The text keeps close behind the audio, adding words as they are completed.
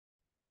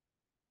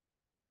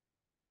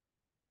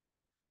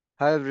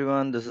Hi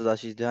everyone, this is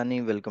Ashish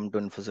Dhani. Welcome to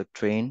InfoSec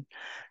Train.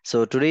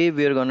 So today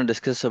we are going to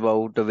discuss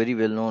about a very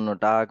well-known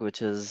attack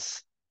which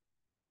is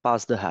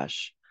pass the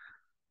hash.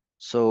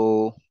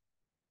 So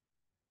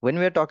when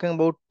we are talking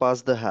about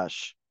pass the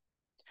hash,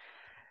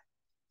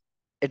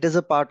 it is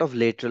a part of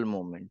lateral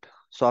movement.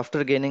 So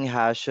after gaining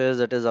hashes,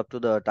 it is up to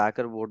the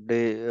attacker what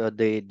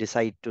they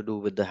decide to do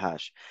with the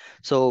hash.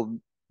 So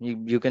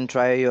you can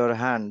try your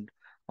hand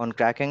on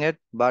cracking it,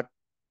 but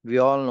we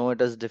all know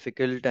it is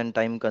difficult and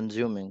time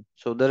consuming.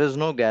 So there is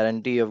no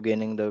guarantee of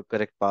gaining the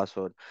correct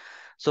password.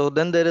 So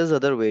then there is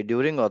other way.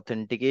 During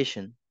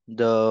authentication,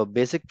 the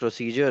basic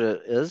procedure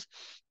is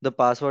the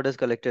password is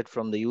collected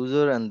from the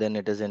user and then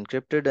it is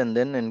encrypted, and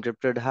then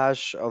encrypted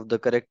hash of the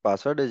correct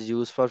password is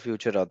used for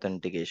future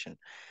authentication.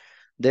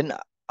 Then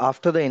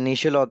after the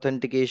initial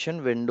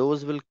authentication,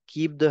 Windows will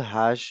keep the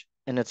hash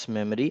in its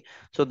memory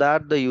so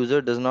that the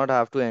user does not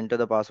have to enter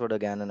the password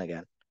again and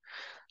again.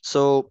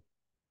 So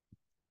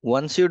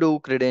once you do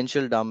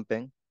credential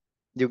dumping,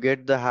 you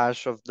get the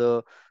hash of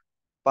the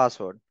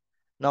password.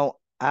 Now,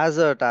 as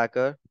an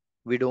attacker,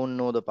 we don't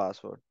know the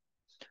password.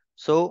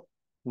 So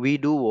we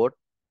do what?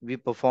 We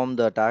perform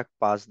the attack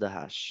pass the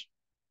hash.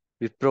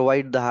 We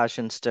provide the hash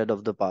instead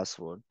of the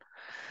password.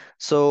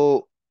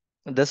 So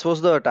this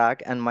was the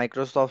attack, and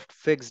Microsoft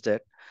fixed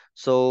it.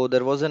 So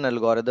there was an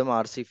algorithm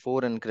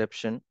RC4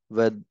 encryption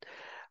with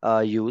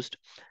used.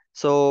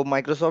 So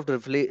Microsoft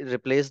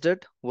replaced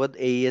it with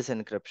AES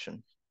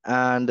encryption,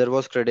 and there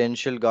was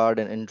credential guard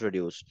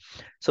introduced.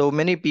 So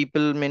many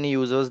people, many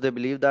users, they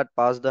believe that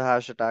pass the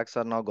hash attacks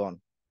are now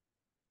gone.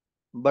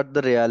 But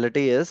the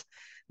reality is,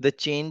 the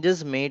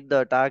changes made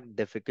the attack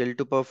difficult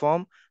to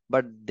perform,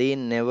 but they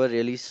never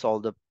really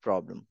solved the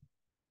problem.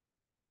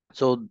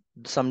 So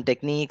some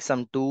techniques,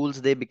 some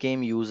tools, they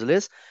became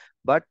useless,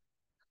 but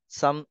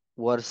some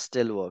were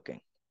still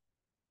working.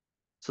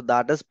 So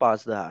that is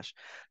pass the hash.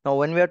 Now,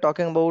 when we are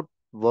talking about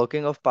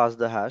working of pass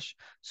the hash,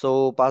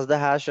 so pass the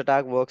hash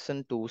attack works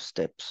in two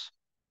steps: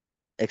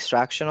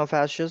 extraction of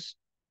hashes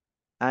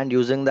and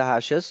using the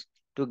hashes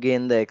to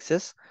gain the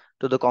access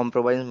to the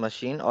compromised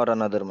machine or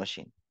another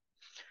machine.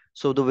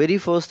 So the very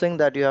first thing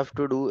that you have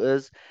to do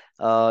is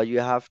you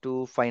have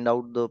to find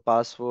out the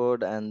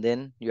password and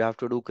then you have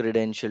to do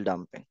credential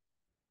dumping.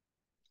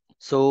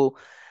 So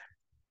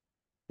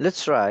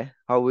let's try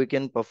how we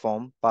can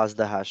perform pass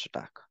the hash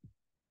attack.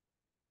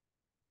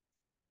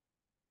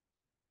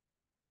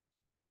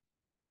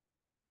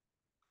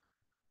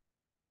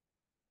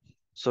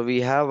 So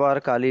we have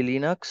our Kali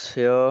Linux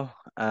here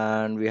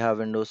and we have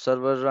Windows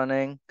Server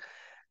running.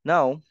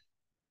 Now,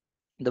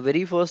 the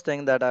very first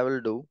thing that I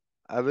will do,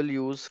 I will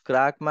use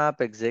crackmap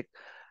exec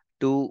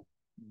to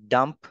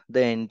dump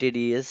the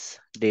NTDS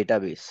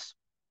database.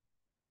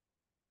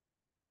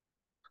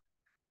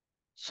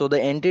 So the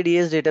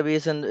NTDS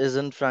database is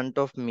in front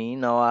of me.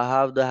 Now I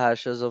have the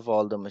hashes of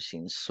all the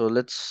machines. So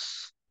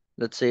let's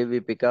say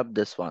we pick up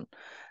this one,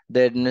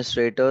 the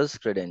administrator's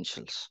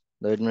credentials,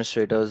 the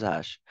administrator's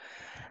hash.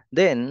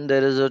 Then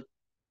there is a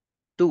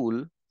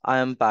tool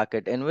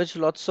IAMPacket in which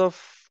lots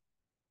of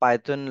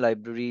Python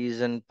libraries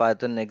and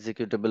Python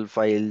executable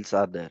files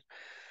are there.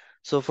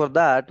 So for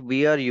that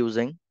we are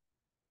using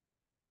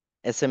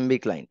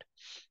SMB client.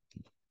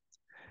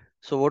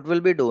 So what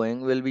we'll be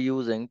doing, we'll be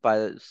using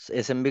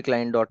SMB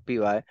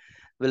client.py.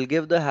 We'll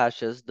give the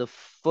hashes. The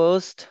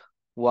first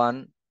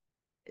one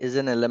is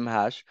an LM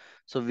hash.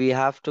 So we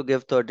have to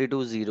give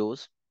 32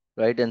 zeros,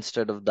 right,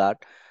 instead of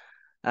that.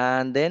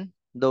 And then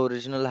the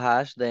original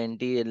hash, the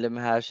NT LM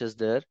hash is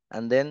there.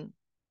 And then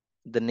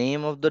the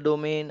name of the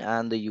domain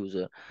and the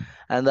user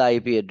and the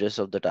IP address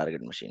of the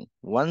target machine.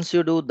 Once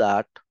you do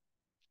that,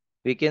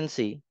 we can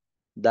see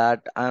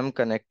that I'm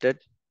connected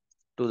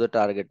to the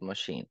target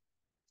machine.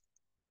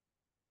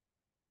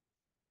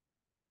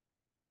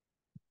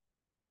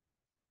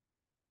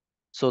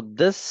 So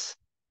this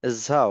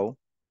is how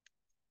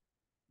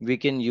we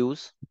can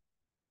use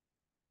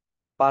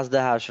pass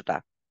the hash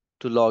attack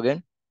to log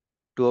in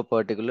to a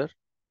particular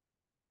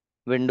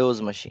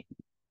Windows machine.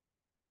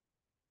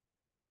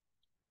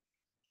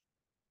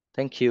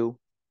 Thank you.